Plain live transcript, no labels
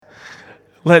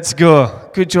Let's go.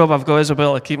 Good job I've got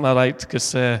Isabel to keep me right,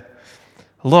 because the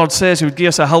Lord says He would give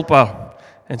us a helper,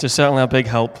 and she's certainly a big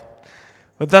help.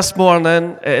 But this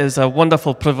morning, it is a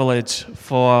wonderful privilege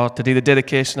for today, the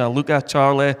dedication of Luca,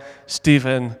 Charlie,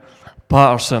 Stephen,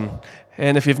 Patterson.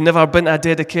 And if you've never been to a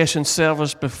dedication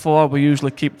service before, we usually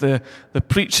keep the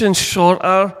preaching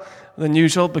shorter than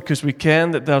usual because we can,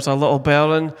 that there's a little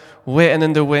bearing waiting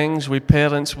in the wings, we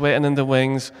parents waiting in the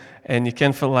wings, and you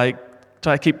can feel like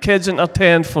try to keep kids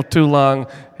entertained for too long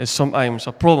is sometimes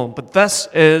a problem. But this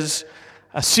is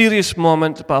a serious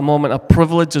moment, but a moment of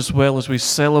privilege as well as we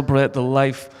celebrate the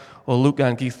life of Luca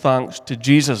and give thanks to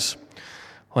Jesus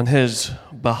on his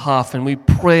behalf. And we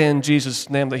pray in Jesus'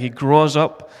 name that he grows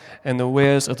up in the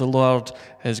ways of the Lord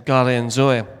as Gary and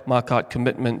Zoe mark our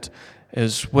commitment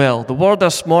as well. The word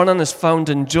this morning is found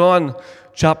in John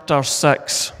chapter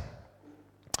 6.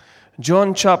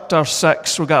 John chapter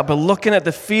 6, we're going to be looking at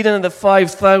the feeding of the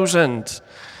 5,000.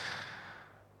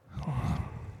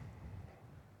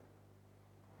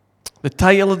 The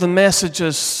title of the message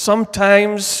is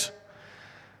Sometimes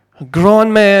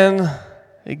Grown Men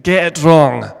Get It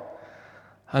Wrong.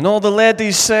 And all the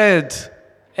ladies said,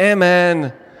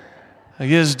 Amen,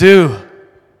 yes do.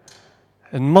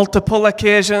 In multiple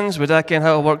occasions, we didn't know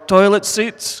how to work toilet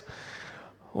seats.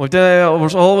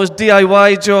 There's always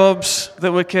DIY jobs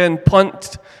that we can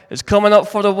punt. It's coming up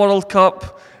for the World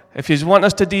Cup. If you want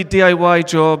us to do DIY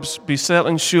jobs, be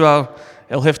certain sure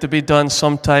it'll have to be done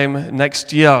sometime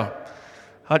next year.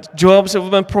 That jobs that we've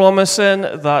been promising,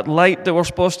 that light that we're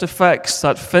supposed to fix,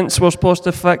 that fence we're supposed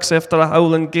to fix after a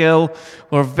howling gale,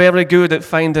 we're very good at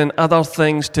finding other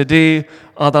things to do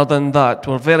other than that.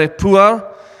 We're very poor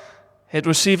at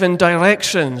receiving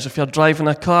directions. If you're driving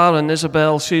a car, and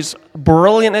Isabel, she's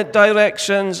brilliant at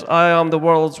directions. I am the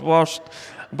world's worst.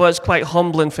 But it's quite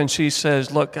humbling when she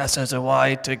says, look, this is a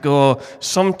way to go.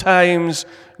 Sometimes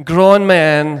grown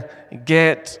men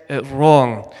get it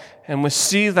wrong. And we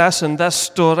see this in this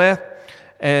story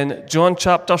in John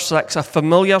chapter 6, a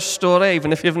familiar story.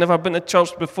 Even if you've never been to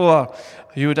church before,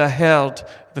 you would have heard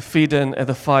the feeding of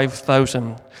the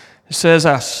 5,000. It says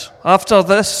this, after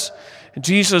this,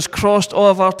 Jesus crossed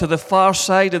over to the far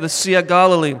side of the Sea of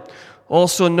Galilee,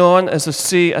 also known as the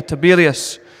Sea of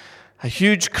Tiberias. A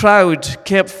huge crowd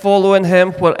kept following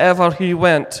him wherever he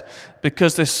went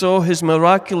because they saw his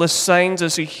miraculous signs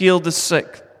as he healed the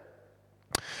sick.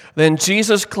 Then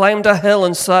Jesus climbed a hill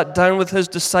and sat down with his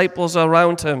disciples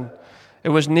around him. It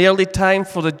was nearly time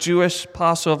for the Jewish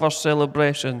Passover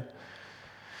celebration.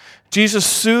 Jesus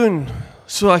soon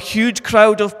saw a huge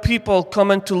crowd of people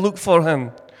coming to look for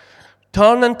him.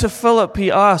 Turning to Philip,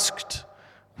 he asked,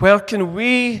 where can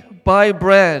we buy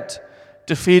bread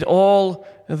to feed all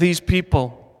these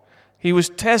people? He was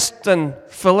testing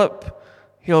Philip.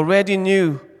 He already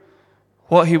knew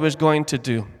what he was going to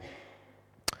do.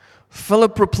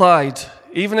 Philip replied,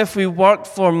 even if we worked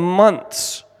for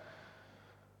months,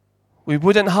 we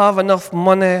wouldn't have enough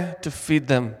money to feed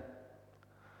them.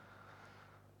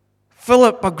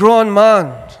 Philip, a grown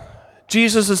man,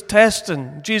 Jesus is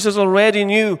testing. Jesus already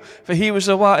knew that he was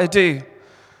the way to do.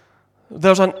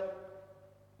 There's a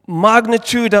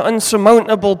magnitude, an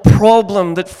unsurmountable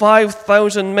problem that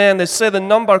 5,000 men, they say the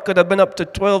number could have been up to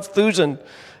 12,000,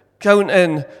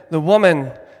 counting the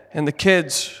women and the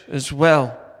kids as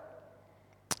well.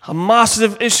 A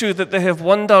massive issue that they have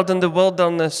wandered in the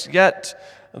wilderness, yet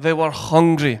they were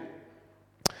hungry.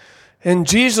 And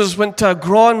Jesus went to a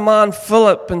grown man,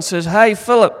 Philip, and says, hey,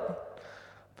 Philip,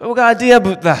 but we've got an idea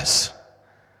about this.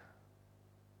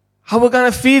 How are we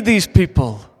going to feed these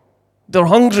people? They're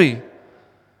hungry.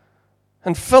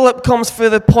 And Philip comes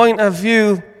from the point of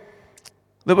view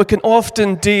that we can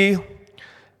often do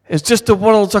is just the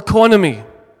world's economy.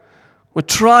 We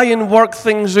try and work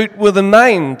things out with the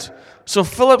mind. So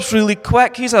Philip's really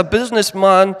quick. He's a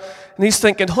businessman, and he's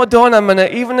thinking, hold on a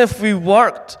minute, even if we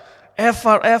worked,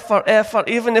 effort,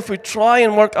 even if we try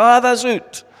and work others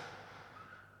out,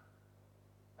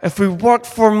 if we worked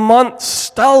for months,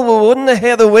 still we wouldn't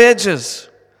have the wages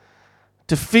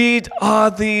to feed all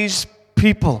these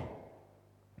people.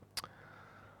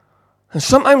 And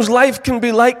sometimes life can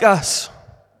be like us.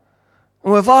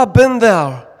 And we've all been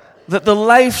there, that the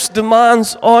life's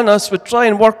demands on us, we try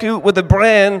and work out with the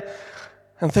brain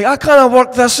and think, I can't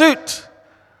work this out.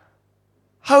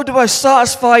 How do I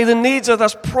satisfy the needs of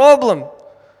this problem?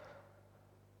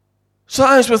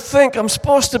 Sometimes we think I'm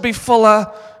supposed to be full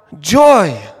of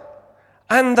joy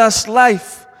in this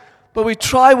life, but we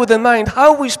try with the mind,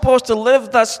 how are we supposed to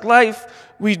live this life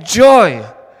with joy?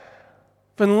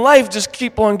 When life just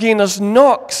keep on giving us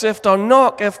knocks after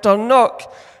knock after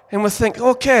knock, and we think,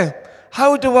 okay,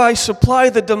 How do I supply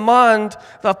the demand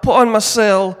that I put on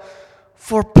myself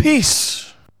for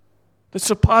peace that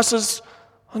surpasses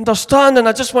understanding?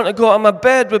 I just want to go out of my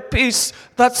bed with peace.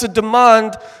 That's a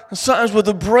demand. And sometimes with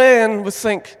the brain, we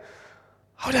think,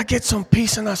 how do I get some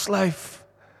peace in this life?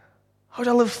 How do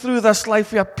I live through this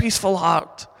life with a peaceful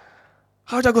heart?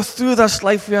 How do I go through this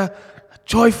life with a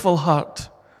joyful heart?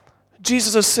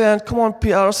 Jesus is saying, come on,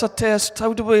 Peter, it's a test.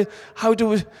 How do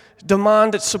we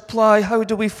demand its supply? How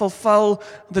do we fulfill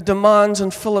the demands?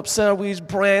 And Philip's there with his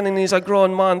brain, and he's a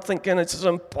grown man thinking it's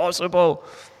impossible.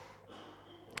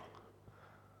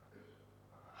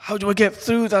 How do we get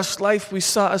through this life with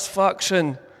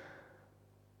satisfaction?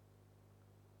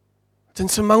 It's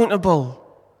insurmountable.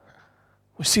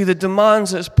 We see the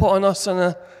demands that it's put on us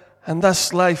in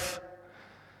this life.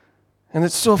 And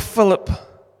it's so Philip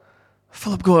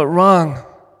got it wrong.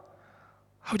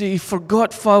 How did he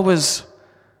forgot if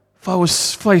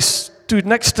I stood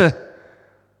next to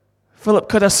Philip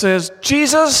could have said,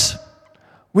 Jesus,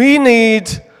 we need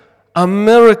a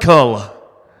miracle.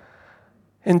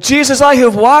 And Jesus, I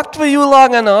have walked with you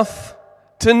long enough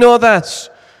to know this.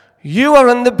 You are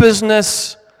in the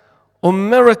business of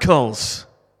miracles.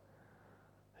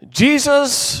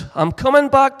 Jesus, I'm coming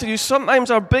back to you.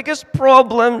 Sometimes our biggest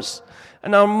problems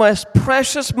and our most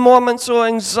precious moments of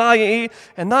anxiety,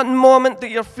 and that moment that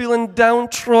you're feeling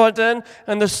downtrodden,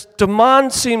 and this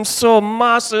demand seems so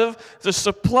massive, the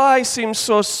supply seems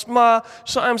so small,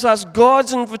 sometimes that's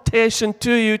God's invitation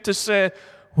to you to say,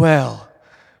 well,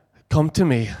 come to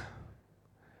me.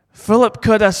 Philip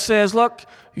could have said, look,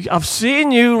 I've seen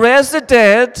you raise the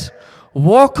dead,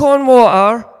 walk on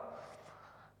water,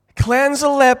 cleanse a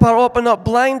leper, open up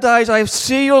blind eyes. I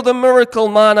see you're the miracle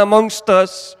man amongst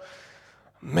us.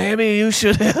 Maybe you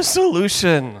should have a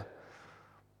solution.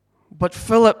 But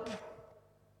Philip,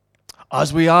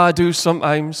 as we all do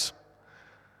sometimes,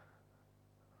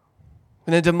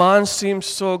 when the demand seems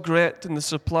so great and the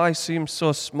supply seems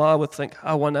so small, we think,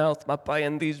 how on earth am I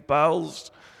paying these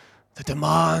bills? The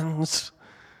demands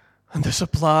and the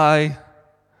supply.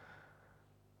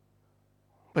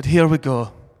 But here we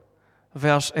go.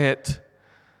 Verse 8.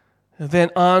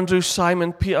 Then Andrew,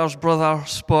 Simon Peter's brother,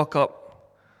 spoke up.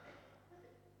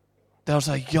 There's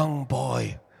a young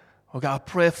boy. We've got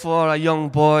to pray for a young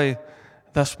boy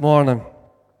this morning.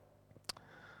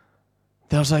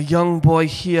 There's a young boy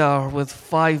here with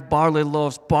 5 barley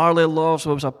loaves. Barley loaves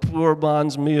was a poor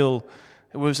man's meal.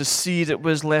 It was a seed that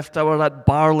was left over, that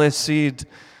barley seed.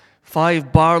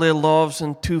 5 barley loaves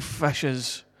and 2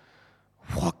 fishes.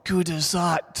 What good is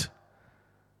that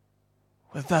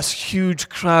with this huge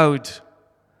crowd?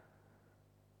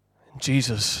 And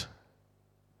Jesus,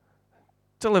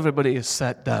 till everybody is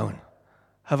sat down,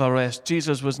 have a rest.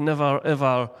 Jesus was never,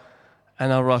 ever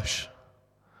in a rush.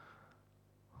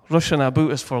 Rushing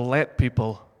about is for let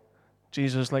people.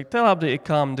 Jesus tell everybody to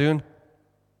calm down.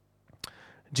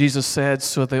 Jesus said,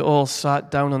 so they all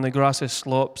sat down on the grassy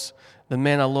slopes. The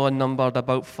men alone numbered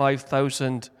about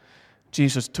 5,000.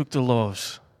 Jesus took the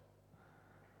loaves,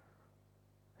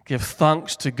 gave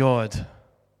thanks to God,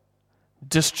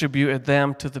 distributed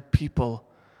them to the people.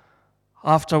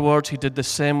 Afterwards, he did the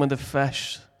same with the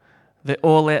fish. They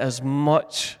all ate as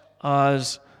much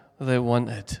as they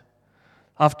wanted.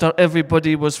 After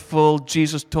everybody was full,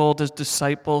 Jesus told his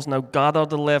disciples, now gather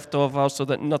the leftovers so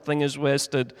that nothing is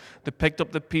wasted. They picked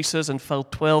up the pieces and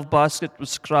filled 12 baskets with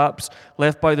scraps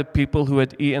left by the people who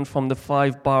had eaten from the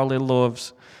 5 barley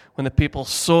loaves. When the people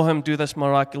saw him do this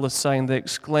miraculous sign, they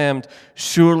exclaimed,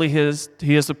 surely he is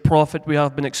the prophet we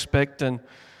have been expecting.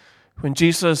 When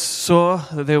Jesus saw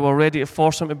that they were ready to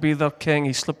force him to be their king,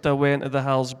 he slipped away into the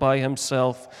hills by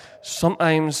himself.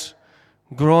 Sometimes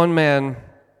grown men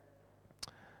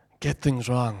get things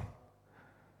wrong,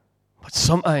 but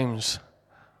sometimes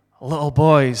little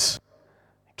boys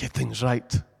get things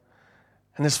right.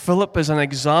 And this Philip is an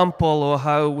example of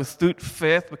how without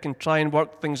faith we can try and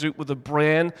work things out with the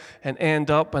brain and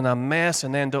end up in a mess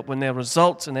and end up with no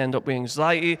results and end up with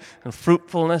anxiety and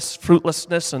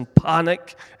fruitlessness and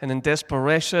panic and in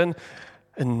desperation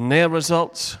and no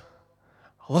results.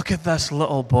 Look at this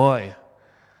little boy.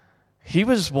 He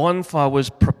was one who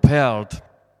was prepared.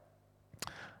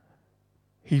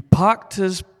 He packed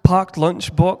his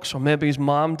lunchbox, or maybe his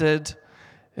mom did,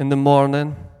 in the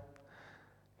morning.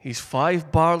 He's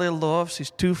 5 barley loaves, he's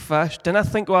 2 fish. Didn't I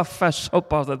think of a fish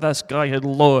supper that this guy had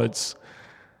loads?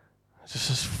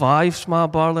 Just 5 small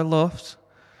barley loaves,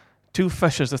 2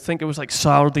 fishes. I think it was like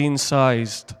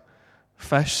sardine-sized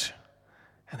fish.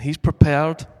 And he's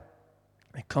prepared.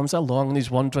 He comes along and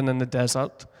he's wandering in the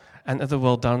desert, into the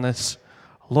wilderness.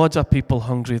 Loads of people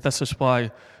hungry. This is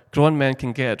why grown men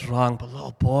can get it wrong, but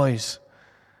little boys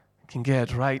can get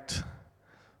it right.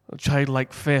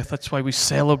 Childlike faith. That's why we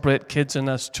celebrate kids in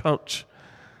this church.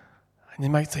 And you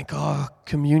might think, oh,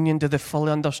 communion, do they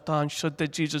fully understand? Should they?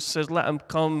 Jesus says, let them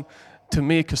come to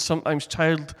me, because sometimes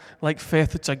childlike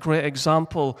faith, it's a great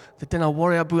example. They didn't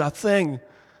worry about a thing.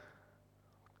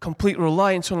 Complete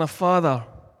reliance on a father.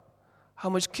 How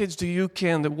much kids do you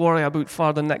ken that worry about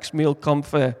where the next meal come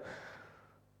for?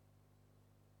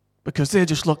 Because they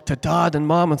just look to dad and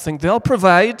mom and think they'll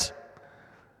provide.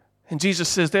 And Jesus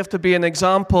says they have to be an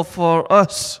example for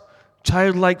us.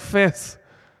 Childlike faith.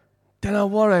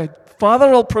 Don't worry. Father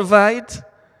will provide.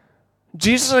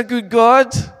 Jesus is a good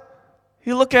God.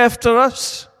 He'll look after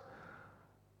us.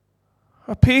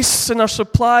 Our peace and our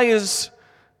supply is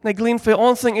not gleaned for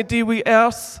anything to do with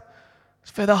earth.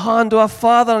 It's for the hand of our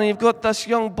Father. And you've got this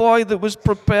young boy that was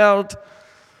prepared.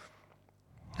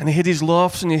 And he hid his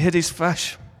loaves and he hid his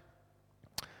fish.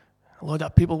 A lot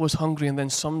of people was hungry, and then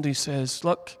somebody says,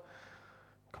 look,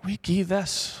 can we give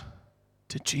this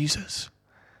to Jesus?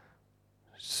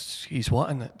 He's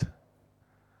wanting it.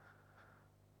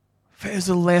 If it is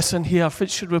a lesson here, if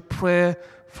it should we pray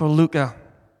for Luca.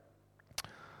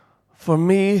 For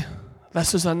me,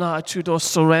 this is an attitude of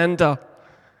surrender.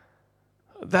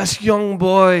 This young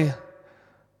boy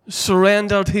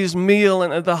surrendered his meal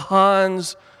into the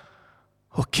hands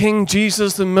of King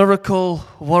Jesus, the miracle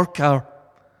worker.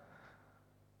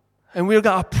 And we're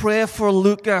going to pray for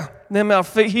Luca, no matter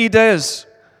what he does,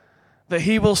 that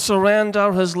he will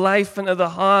surrender his life into the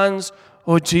hands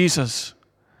of Jesus.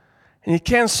 And you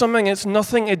can something, it's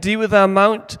nothing to do with the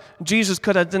amount. Jesus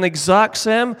could have done exact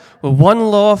same with one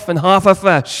loaf and half a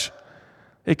fish.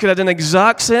 He could have done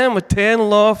exact same with 10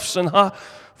 loaves and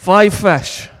 5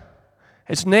 fish.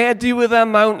 It's not to do with the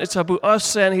amount, it's about us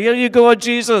saying, here you go,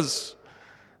 Jesus.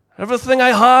 Everything I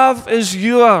have is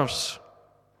yours.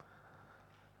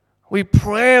 We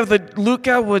pray that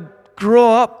Luca would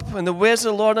grow up in the ways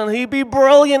of the Lord and he'd be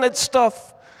brilliant at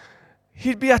stuff.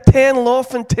 He'd be a 10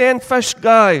 loaf and 10 fish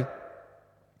guy.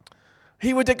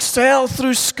 He would excel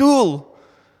through school.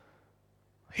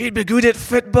 He'd be good at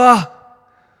football.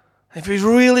 If he's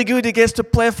really good, he gets to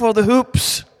play for the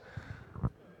Hoops.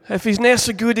 If he's not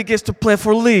so good, he gets to play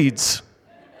for Leeds.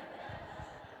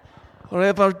 Or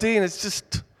Aberdeen. It's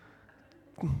just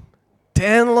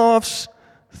 10 loaves,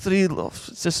 3 loaves.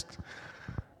 It's just,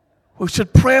 we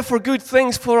should pray for good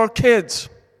things for our kids.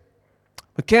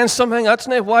 We can something, that's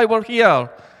not why we're here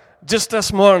just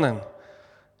this morning.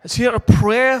 It's here to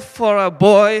pray for a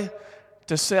boy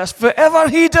to say, whatever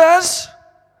he does,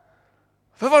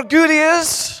 whatever good he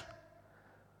is,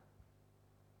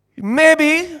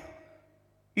 maybe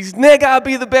he's not going to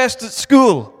be the best at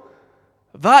school.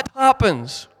 That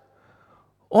happens.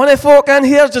 Only folk in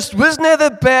here just wasn't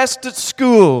the best at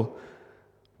school.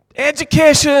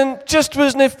 Education just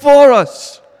wasn't for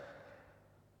us.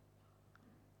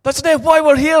 That's not why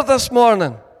we're here this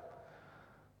morning.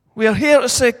 We are here to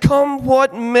say, come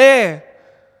what may.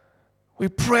 We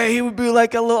pray he would be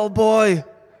like a little boy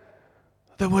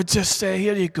that would just say,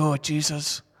 here you go,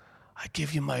 Jesus. I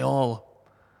give you my all.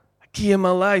 I give you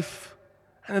my life.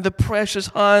 And in the precious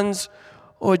hands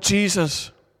of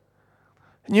Jesus.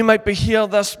 And you might be here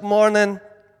this morning.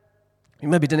 You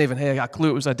maybe didn't even have a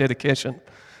clue it was a dedication.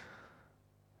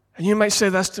 And you might say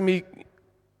this to me,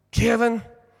 Kevin,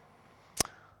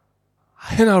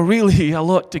 I know really a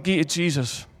lot to give to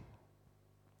Jesus.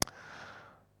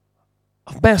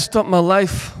 I've messed up my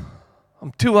life.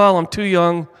 I'm too old, I'm too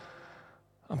young.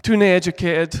 I'm too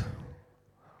uneducated.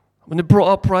 When they brought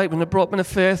up right, when they brought up in the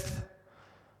faith,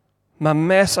 my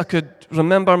mess, I could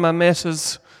remember my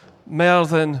messes more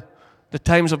than the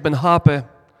times I've been happy.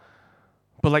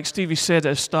 But like Stevie said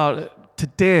at the start,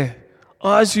 today,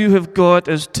 as you have got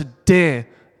is today,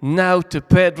 now to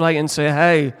put it right and say,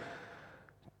 hey,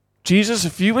 Jesus,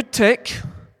 if you would take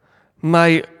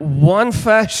my 1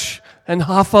 fish and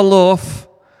half a loaf,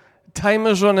 time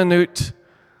is running out,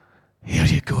 here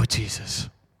you go, Jesus.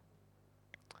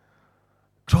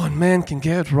 Grown men can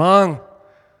get it wrong.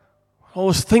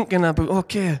 Always thinking about,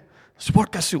 okay, let's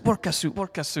work a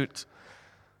suit.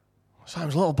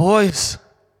 Sometimes little boys,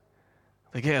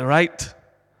 they get it right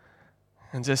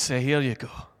and just say, here you go.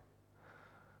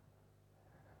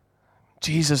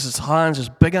 Jesus' hands is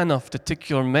big enough to take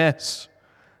your mess,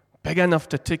 big enough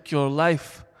to take your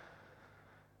life,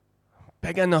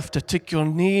 big enough to take your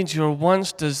needs, your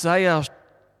wants, desires,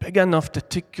 big enough to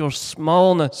take your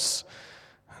smallness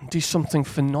and do something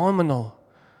phenomenal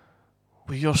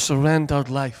with your surrendered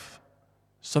life.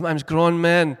 Sometimes grown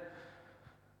men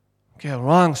get it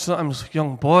wrong. Sometimes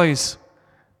young boys,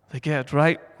 they get it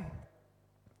right.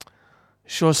 It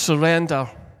shows surrender.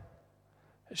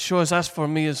 It shows us for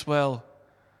me as well.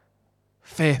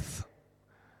 Faith.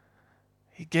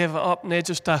 He gave it up, not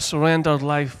just a surrendered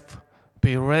life, but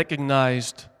he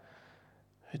recognized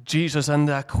Jesus in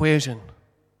the equation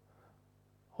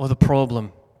or the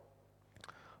problem.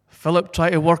 Philip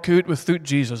tried to work out without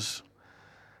Jesus.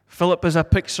 Philip is a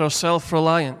picture of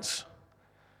self-reliance.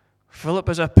 Philip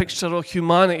is a picture of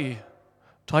humanity,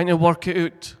 trying to work it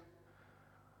out.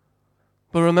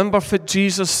 But remember what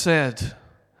Jesus said.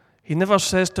 He never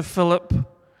says to Philip,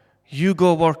 you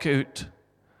go work it out.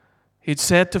 He'd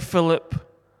said to Philip,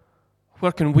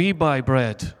 where can we buy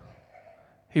bread?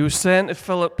 He was saying to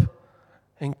Philip,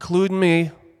 include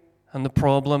me in the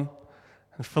problem.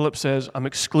 And Philip says, I'm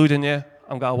excluding you.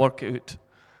 I'm going to work it out.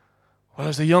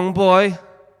 Whereas the young boy,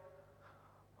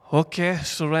 okay,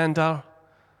 surrender.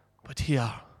 But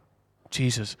here,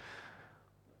 Jesus.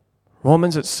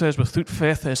 Romans, it says, without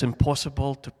faith it is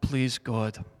impossible to please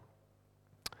God.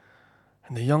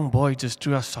 And the young boy just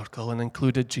drew a circle and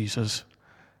included Jesus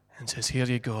and says, here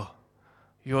you go.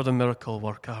 You're the miracle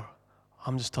worker.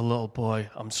 I'm just a little boy.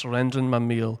 I'm surrendering my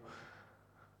meal.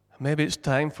 Maybe it's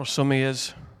time for some of you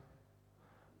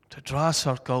to draw a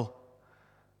circle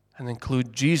and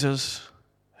include Jesus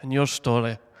in your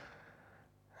story.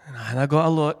 And I got a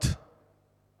lot,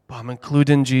 but I'm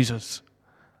including Jesus.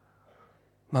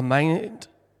 My mind,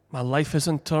 my life is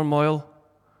in turmoil,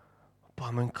 but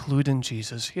I'm including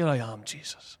Jesus. Here I am,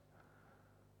 Jesus.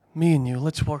 Me and you,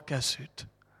 let's work this out.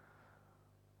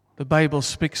 The Bible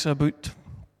speaks about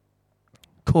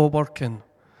co-working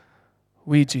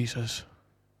with Jesus,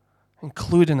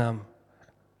 including him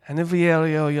in every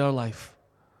area of your life.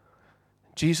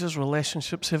 Jesus,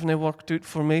 relationships haven't worked out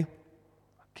for me.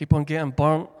 I keep on getting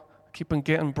burnt. I keep on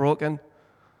getting broken.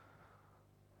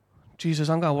 Jesus,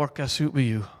 I'm going to work this out with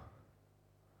you.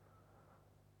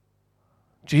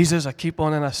 Jesus, I keep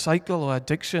on in a cycle of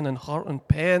addiction and hurt and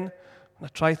pain, and I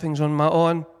try things on my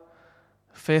own.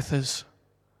 Faith is,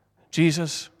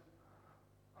 Jesus,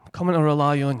 I'm coming to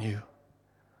rely on you.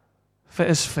 If it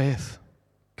is faith,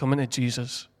 coming to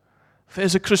Jesus. If it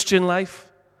is a Christian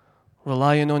life,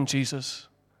 relying on Jesus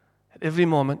at every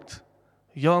moment,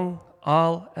 young,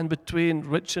 old, in between,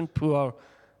 rich and poor,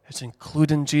 it's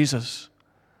including Jesus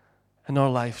in our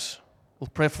lives. We'll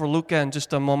pray for Luca in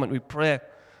just a moment. We pray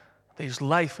that his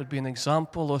life would be an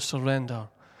example of surrender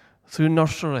through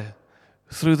nursery,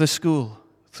 through the school,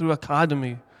 through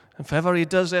academy. And whatever he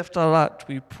does after that,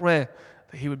 we pray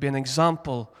that he would be an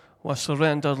example of a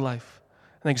surrendered life.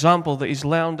 An example that he's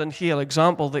learned in here, an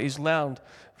example that he's learned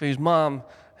for his mom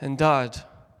and dad.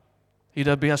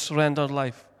 He'd be a surrendered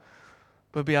life.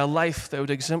 But be a life that would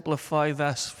exemplify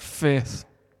this faith.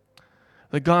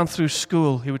 That gone through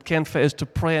school, he would ken fit is to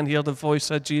pray and hear the voice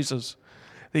of Jesus.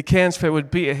 He kens fit it would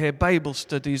be to hear Bible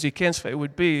studies. He kens fit it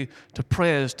would be to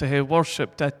praise, to hear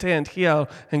worship, to attend here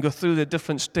and go through the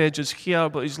different stages here.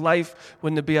 But his life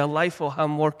wouldn't be a life of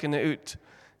him working it out.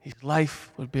 His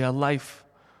life would be a life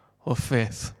of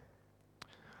faith.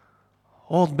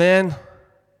 Old men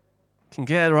can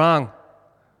get it wrong.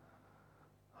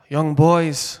 Young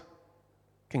boys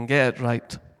can get it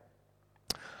right.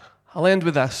 I'll end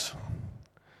with this.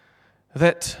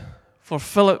 That for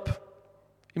Philip,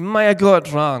 he might have got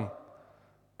it wrong,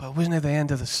 but it wasn't at the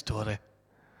end of the story.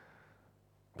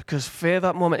 Because for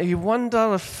that moment, you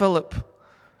wonder if Philip,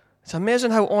 it's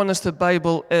amazing how honest the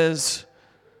Bible is,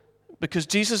 because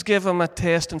Jesus gave him a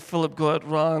test and Philip got it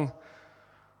wrong.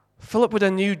 Philip would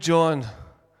have knew John.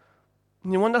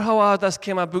 And you wonder how hard this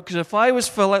came about, because if I was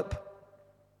Philip,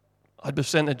 I'd be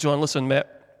saying to John, listen, mate,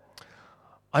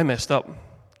 I messed up. Can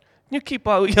you keep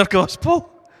out your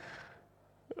gospel?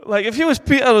 Like, if he was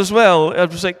Peter as well, I'd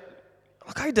be like,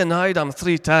 look, I denied him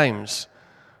 3 times.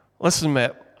 Listen,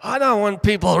 mate, I don't want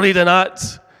people reading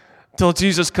that until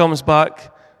Jesus comes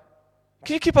back.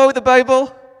 Can you keep out the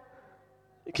Bible?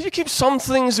 Can you keep some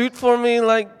things out for me?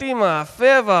 Like, do me a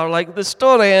favor. Like, the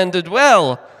story ended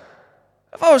well.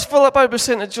 If I was Philip, I'd be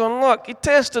saying to John, look, he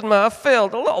tested me, I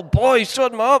failed. A little boy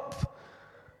showed me up.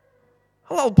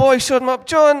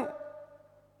 John,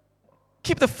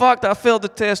 keep the fact that I failed the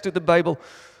test out the Bible.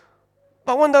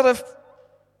 But I wonder if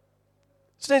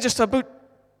it's not just about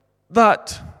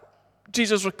that,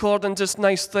 Jesus recording just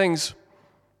nice things.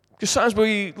 Because sometimes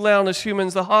we learn as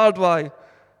humans the hard way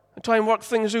and try and work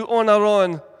things out on our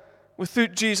own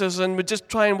without Jesus, and we just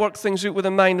try and work things out with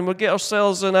the mind, and we get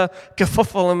ourselves in a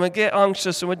kerfuffle, and we get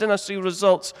anxious, and we didn't see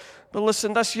results. But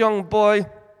listen, this young boy,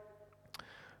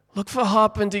 look what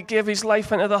happened. He gave his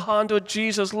life into the hand of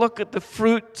Jesus. Look at the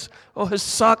fruit of his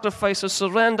sacrifice, his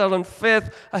surrender and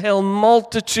faith. A whole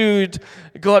multitude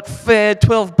got fed.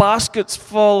 12 baskets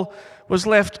full was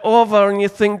left over. And you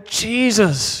think,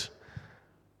 Jesus,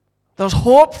 there's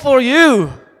hope for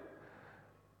you.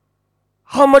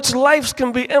 How much lives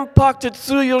can be impacted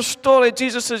through your story.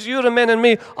 Jesus says, you remain in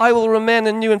me, I will remain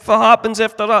in you. And what happens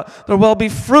after that? There will be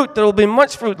fruit. There will be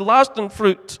much fruit, lasting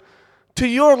fruit. To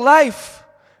your life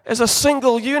as a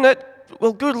single unit,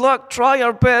 well, good luck, try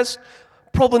our best.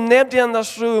 Probably nobody in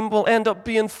this room will end up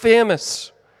being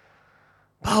famous.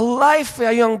 But a life for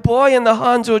a young boy in the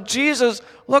hands of Jesus,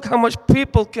 look how much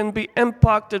people can be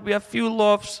impacted with a few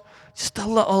loaves. Just a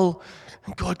little,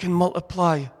 and God can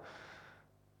multiply.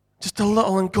 Just a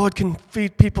little, and God can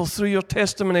feed people through your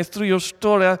testimony, through your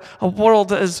story. A world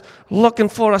that is looking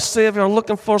for a Savior,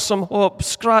 looking for some hope,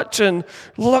 scratching,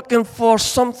 looking for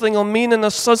something of meaning, a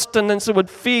sustenance that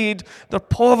would feed their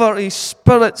poverty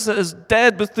spirits that is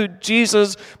dead without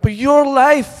Jesus. But your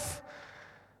life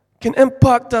can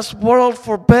impact this world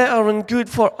for better and good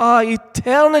for our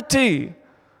eternity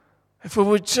if we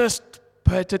would just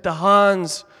put it at the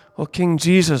hands of King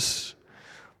Jesus.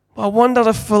 But I wonder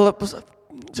if Philip was...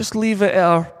 Just leave it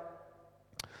there.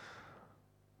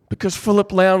 Because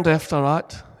Philip learned after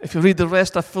that. If you read the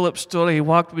rest of Philip's story, he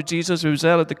walked with Jesus. He was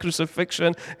there at the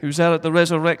crucifixion. He was there at the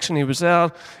resurrection. He was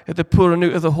there at the pouring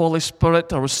out of the Holy Spirit.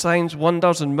 There were signs,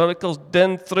 wonders, and miracles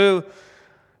done through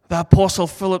the Apostle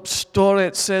Philip's story.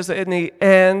 It says that in the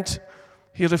end,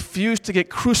 he refused to get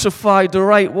crucified the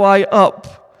right way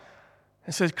up.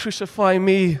 He said, crucify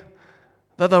me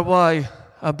the other way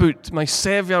about. My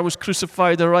Savior was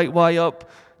crucified the right way up.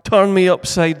 Turn me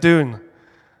upside down.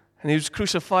 And he was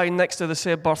crucified next to the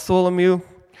St. Bartholomew,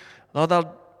 the other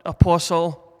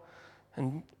apostle.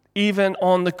 And even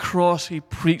on the cross, he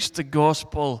preached the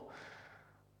gospel.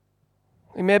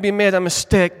 He maybe made a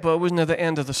mistake, but it wasn't at the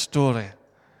end of the story.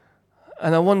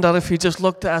 And I wonder if he just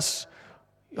looked at us,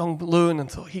 young loon, and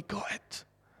thought, he got it.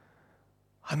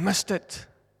 I missed it.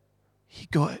 He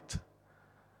got it.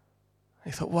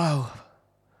 And he thought, wow,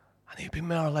 I need to be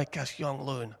more like this young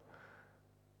loon.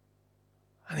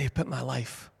 I need to put my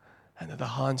life into the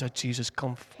hands of Jesus.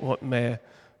 Come what may,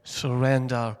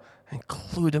 surrender,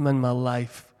 include him in my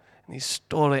life. And his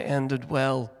story ended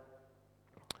well.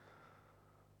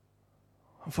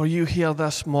 And for you here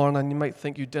this morning, you might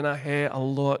think you didn't have a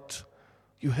lot.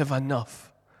 You have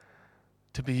enough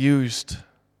to be used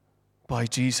by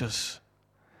Jesus.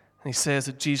 And he says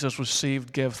that Jesus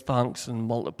received, gave thanks, and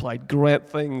multiplied. Great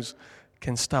things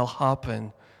can still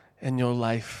happen in your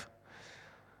life.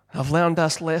 I've learned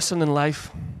this lesson in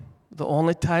life. The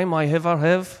only time I ever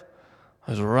have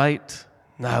is right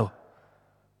now.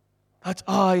 That's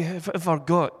all I have ever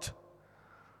got.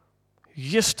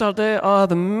 Yesterday,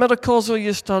 the miracles of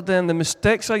yesterday and the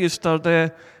mistakes of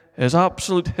yesterday is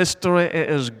absolute history. It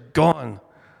is gone.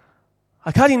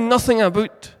 I carry nothing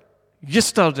about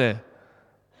yesterday.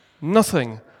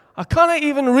 Nothing. I can't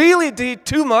even really do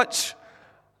too much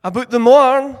about the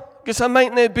morn because I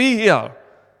might not be here.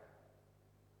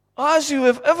 As you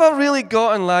have ever really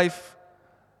got in life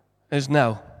is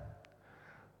now.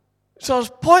 So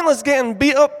it's pointless getting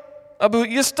beat up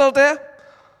about yesterday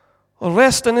or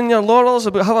resting in your laurels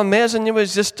about how amazing you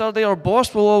was yesterday or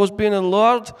boss will always be in the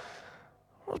Lord.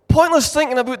 It's pointless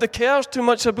thinking about the cares too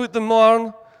much about the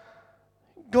morn.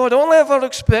 God only ever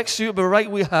expects you to be right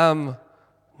with him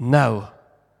now.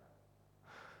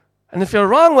 And if you're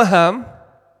wrong with him,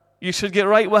 you should get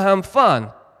right with him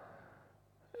fine.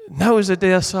 Now is the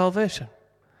day of salvation.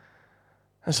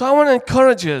 And so I want to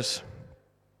encourage you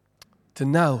to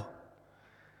now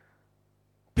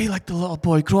be like the little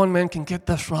boy. Grown men can get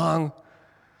this wrong.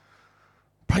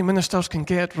 Prime ministers can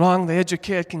get it wrong. The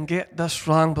educated can get this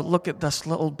wrong. But look at this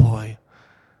little boy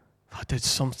that did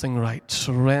something right,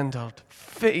 surrendered,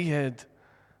 fitted.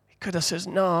 He could have said,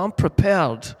 no, I'm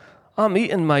prepared. I'm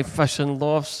eating my fish and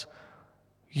loaves.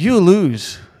 You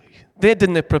lose. They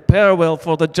didn't prepare well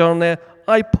for the journey.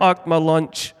 I packed my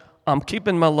lunch. I'm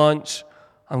keeping my lunch.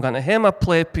 I'm going to have my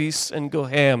play piece and go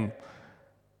home.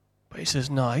 But he says,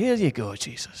 no, here you go,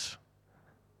 Jesus.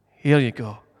 Here you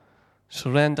go.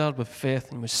 Surrendered with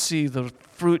faith, and we see the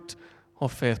fruit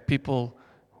of faith. People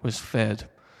was fed.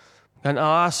 And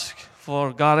I ask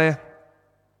for Gary,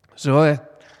 Zoe,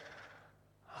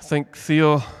 I think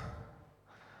Theo,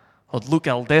 or Luke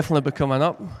will definitely be coming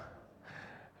up.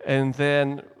 And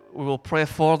then we will pray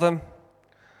for them.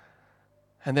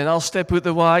 And then I'll step out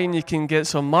the way and you can get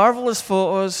some marvelous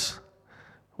photos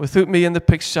without me in the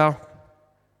picture.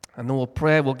 And then we'll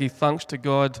pray, we'll give thanks to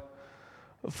God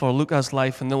for Luca's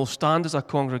life, and then we'll stand as a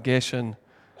congregation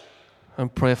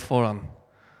and pray for him.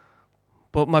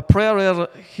 But my prayer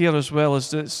here as well is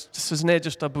this is not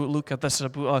just about Luca, this is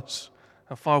about us,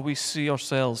 and how we see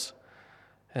ourselves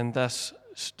in this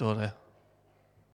story.